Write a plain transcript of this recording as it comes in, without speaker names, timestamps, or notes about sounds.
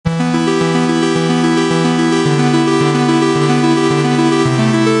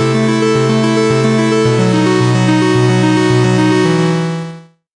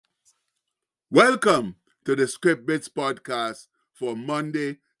Welcome to the Script Bits podcast for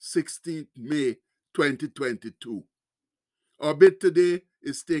Monday, 16th May 2022. Our bit today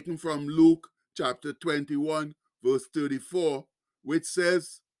is taken from Luke chapter 21, verse 34, which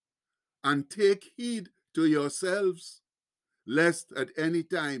says, "And take heed to yourselves, lest at any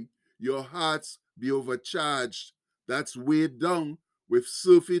time your hearts be overcharged, that's weighed down with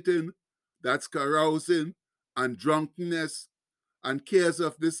surfeiting, that's carousing, and drunkenness, and cares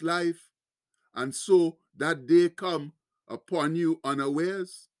of this life, and so that day come upon you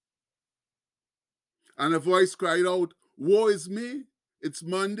unawares." And a voice cried out, "Woe is me, it's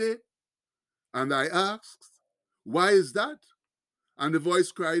Monday." And I asked, "Why is that?" And the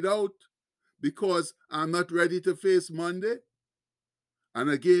voice cried out, "Because I'm not ready to face Monday." And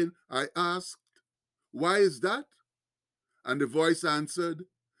again I asked, "Why is that?" And the voice answered,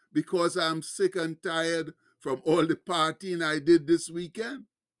 "Because I'm sick and tired from all the partying I did this weekend."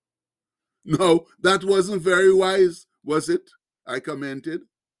 "No, that wasn't very wise, was it?" I commented.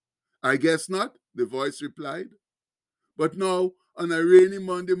 "I guess not," the voice replied. "But now, on a rainy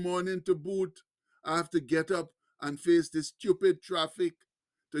Monday morning to boot, I have to get up and face this stupid traffic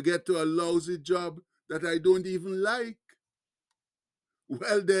to get to a lousy job that I don't even like."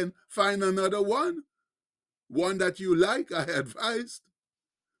 "Well then, find another one. One that you like," I advised.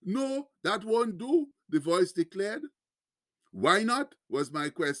 "No, that won't do," the voice declared. "Why not?" was my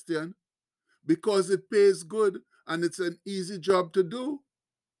question. "Because it pays good and it's an easy job to do."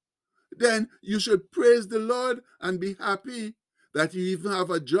 "Then you should praise the Lord and be happy that you even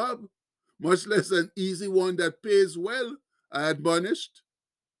have a job, much less an easy one that pays well," I admonished.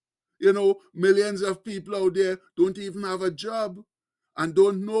 Millions of people out there don't even have a job and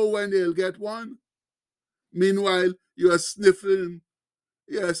don't know when they'll get one. Meanwhile, you're sniffling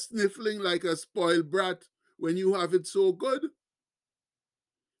like a spoiled brat when you have it so good.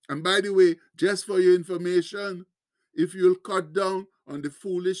 And by the way, just for your information, if you'll cut down on the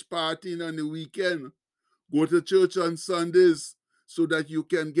foolish partying on the weekend, go to church on Sundays so that you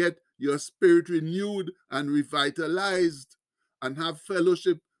can get your spirit renewed and revitalized and have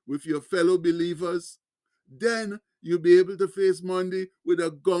fellowship with your fellow believers, then you'll be able to face Monday with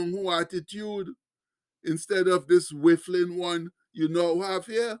a gung-ho attitude instead of this whiffling one you now have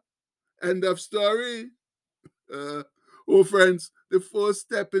here. End of story. Friends, the first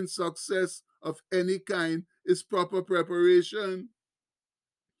step in success of any kind is proper preparation.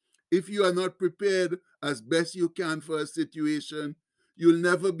 If you are not prepared as best you can for a situation, you'll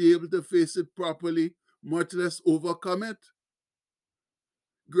never be able to face it properly, much less overcome it.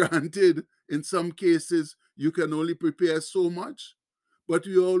 Granted, in some cases, you can only prepare so much, but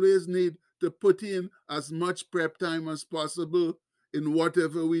we always need to put in as much prep time as possible in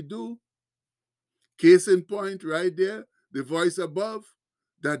whatever we do. Case in point, right there, the voice above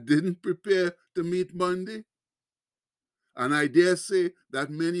that didn't prepare to meet Monday. And I dare say that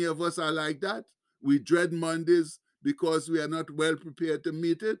many of us are like that. We dread Mondays because we are not well prepared to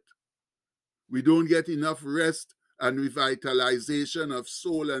meet it. We don't get enough rest and revitalization of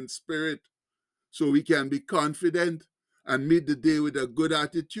soul and spirit so we can be confident and meet the day with a good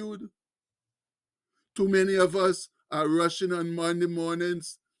attitude. Too many of us are rushing on Monday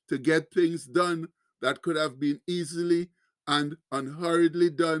mornings to get things done that could have been easily and unhurriedly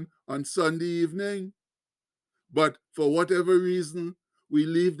done on Sunday evening. But for whatever reason, we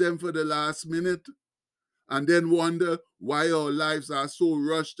leave them for the last minute and then wonder why our lives are so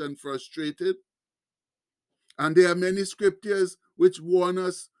rushed and frustrated. And there are many scriptures which warn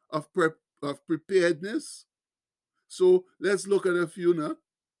us of preparedness. So let's look at a few now.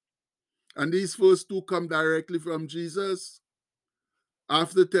 And these first two come directly from Jesus.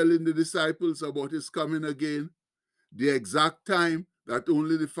 After telling the disciples about his coming again, the exact time that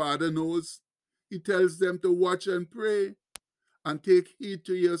only the Father knows, he tells them to watch and pray and take heed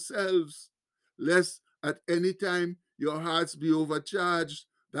to yourselves, lest at any time your hearts be overcharged,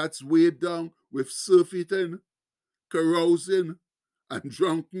 that's weighed down with surfeiting, carousing, and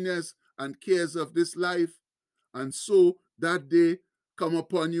drunkenness and cares of this life, and so that day come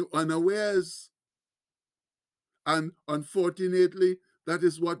upon you unawares. And unfortunately, that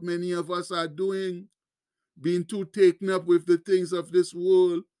is what many of us are doing, being too taken up with the things of this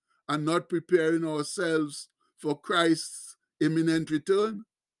world and not preparing ourselves for Christ's imminent return.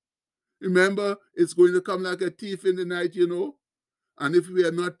 Remember, it's going to come like a thief in the night, and if we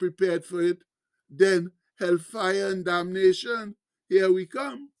are not prepared for it, then hellfire and damnation, here we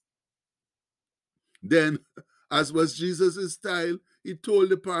come. Then, as was Jesus' style, he told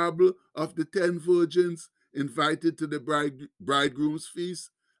the parable of the 10 virgins invited to the bridegroom's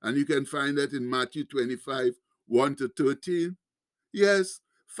feast, and you can find that in Matthew 25, 1 to 13. Yes,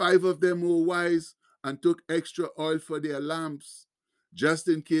 5 of them were wise and took extra oil for their lamps, just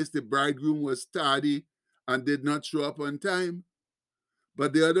in case the bridegroom was tardy and did not show up on time.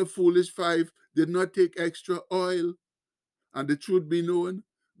 But the other foolish 5 did not take extra oil. And the truth be known,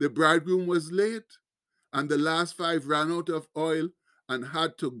 the bridegroom was late, and the last 5 ran out of oil and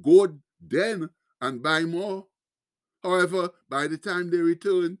had to go then and buy more. However, by the time they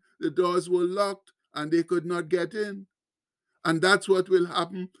returned, the doors were locked and they could not get in. And that's what will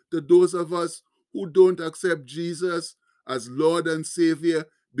happen to those of us who don't accept Jesus as Lord and Savior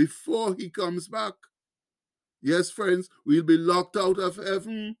before he comes back. Yes, friends, we'll be locked out of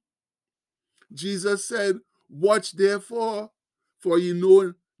heaven. Jesus said, "Watch therefore, for ye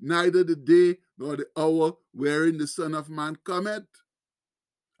know neither the day nor the hour wherein the Son of Man cometh."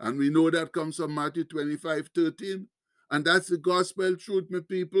 And we know that comes from Matthew 25:13. And that's the gospel truth, my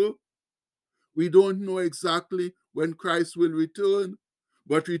people. We don't know exactly when Christ will return,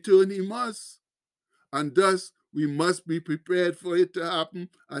 but return he must. And thus, we must be prepared for it to happen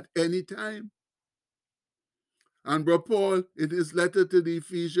at any time. And Brother Paul, in his letter to the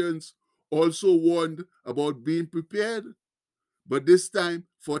Ephesians, also warned about being prepared, but this time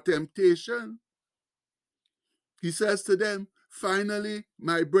for temptation. He says to them, "Finally,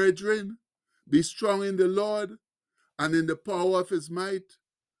 my brethren, be strong in the Lord and in the power of his might.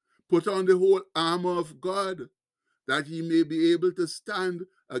 Put on the whole armor of God, that ye may be able to stand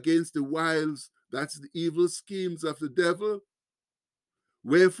against the wiles, that's the evil schemes of the devil.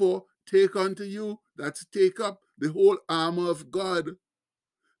 Wherefore, take unto you, that's take up the whole armor of God,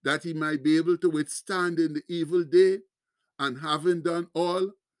 that he might be able to withstand in the evil day, and having done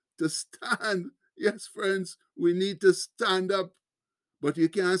all, to stand." Yes, friends, we need to stand up, but you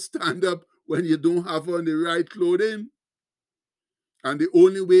can't stand up when you don't have on the right clothing. And the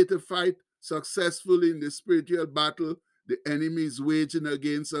only way to fight successfully in the spiritual battle the enemy is waging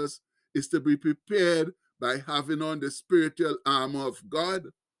against us is to be prepared by having on the spiritual armor of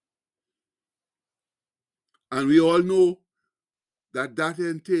God. And we all know that that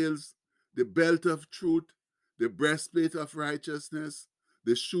entails the belt of truth, the breastplate of righteousness,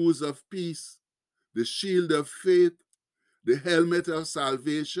 the shoes of peace, the shield of faith, the helmet of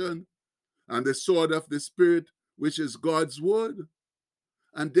salvation, and the sword of the Spirit, which is God's word.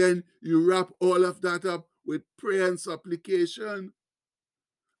 And then you wrap all of that up with prayer and supplication.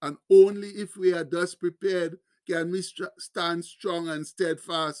 And only if we are thus prepared can we stand strong and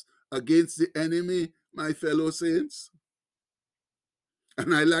steadfast against the enemy, my fellow saints.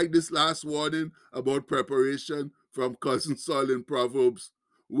 And I like this last warning about preparation from Cousin Sol in Proverbs,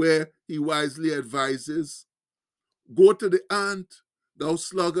 where he wisely advises, "Go to the ant, thou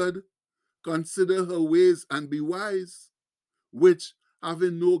sluggard, consider her ways and be wise, which,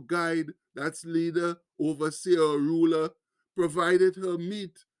 having no guide, that's leader, overseer, or ruler, provided her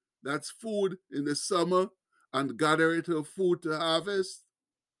meat, that's food in the summer, and gathered her food to harvest.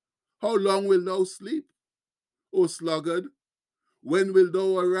 How long wilt thou sleep, O sluggard? When wilt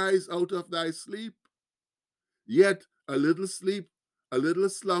thou arise out of thy sleep? Yet a little sleep, a little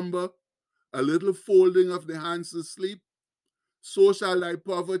slumber, a little folding of the hands to sleep, so shall thy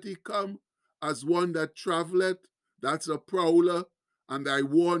poverty come as one that travelleth, that's a prowler, and thy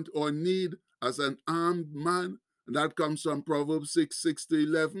want or need as an armed man." And that comes from Proverbs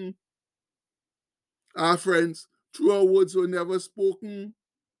 6:6-11. Our friends, truer words were never spoken.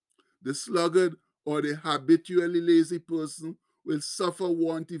 The sluggard or the habitually lazy person will suffer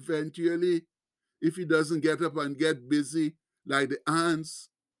want eventually if he doesn't get up and get busy like the ants,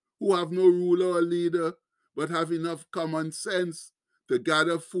 who have no ruler or leader, but have enough common sense to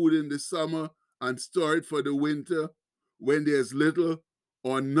gather food in the summer and store it for the winter when there's little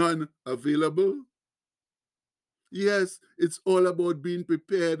or none available. Yes, it's all about being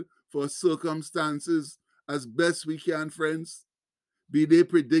prepared for circumstances as best we can, friends, be they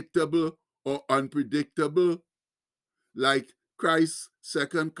predictable or unpredictable, like Christ's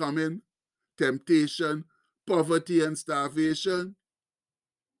second coming, temptation, poverty, and starvation.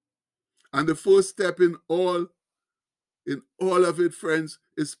 And the first step in all of it, friends,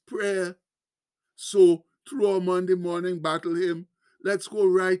 is prayer. So through our Monday morning battle hymn, let's go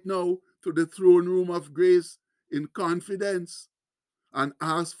right now to the throne room of grace in confidence and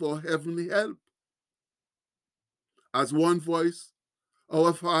ask for heavenly help. As one voice,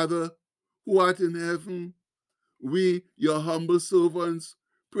 "Our Father, who art in heaven, we, your humble servants,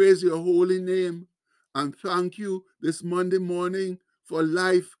 praise your holy name and thank you this Monday morning for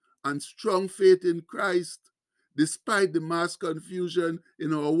life and strong faith in Christ, despite the mass confusion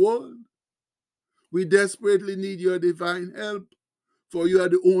in our world. We desperately need your divine help, for you are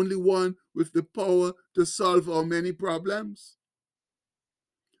the only one with the power to solve our many problems.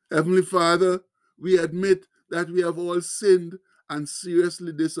 Heavenly Father, we admit that we have all sinned and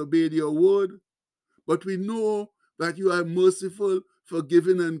seriously disobeyed your word, but we know that you are merciful,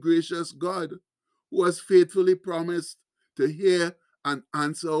 forgiving, and gracious God, who has faithfully promised to hear and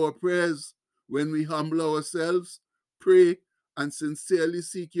answer our prayers when we humble ourselves, pray, and sincerely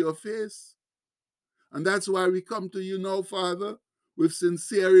seek your face. And that's why we come to you now, Father, with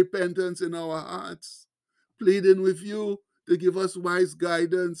sincere repentance in our hearts, pleading with you to give us wise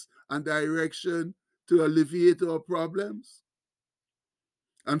guidance and direction to alleviate our problems.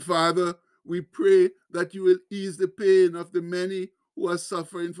 And Father, we pray that you will ease the pain of the many who are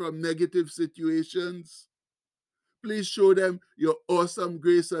suffering from negative situations. Please show them your awesome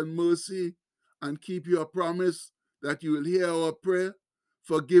grace and mercy and keep your promise that you will hear our prayer,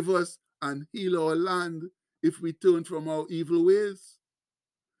 forgive us, and heal our land if we turn from our evil ways.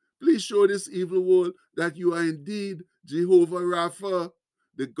 Please show this evil world that you are indeed Jehovah Rapha,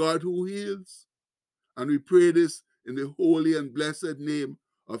 the God who heals. And we pray this in the holy and blessed name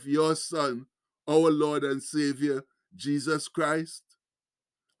of your Son, our Lord and Savior, Jesus Christ.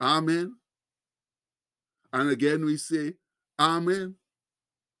 Amen. And again we say, Amen.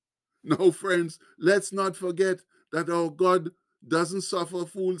 Now, friends, let's not forget that our God doesn't suffer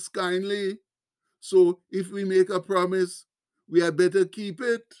fools kindly. So if we make a promise, we had better keep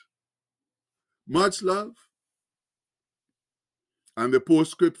it. Much love. And the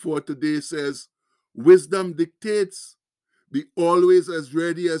postscript for today says, wisdom dictates, be always as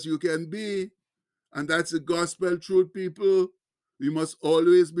ready as you can be. And that's the gospel truth, people. We must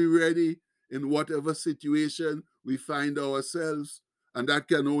always be ready in whatever situation we find ourselves. And that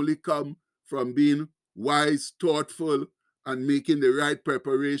can only come from being wise, thoughtful, and making the right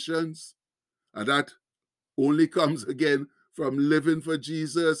preparations. And that only comes again from living for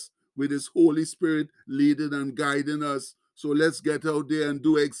Jesus with his Holy Spirit leading and guiding us. So let's get out there and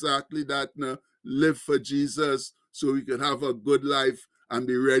do exactly that now. Live for Jesus so we can have a good life and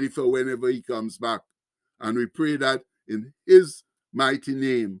be ready for whenever he comes back. And we pray that in his mighty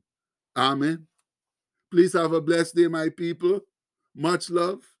name. Amen. Please have a blessed day, my people. Much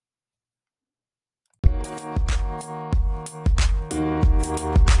love.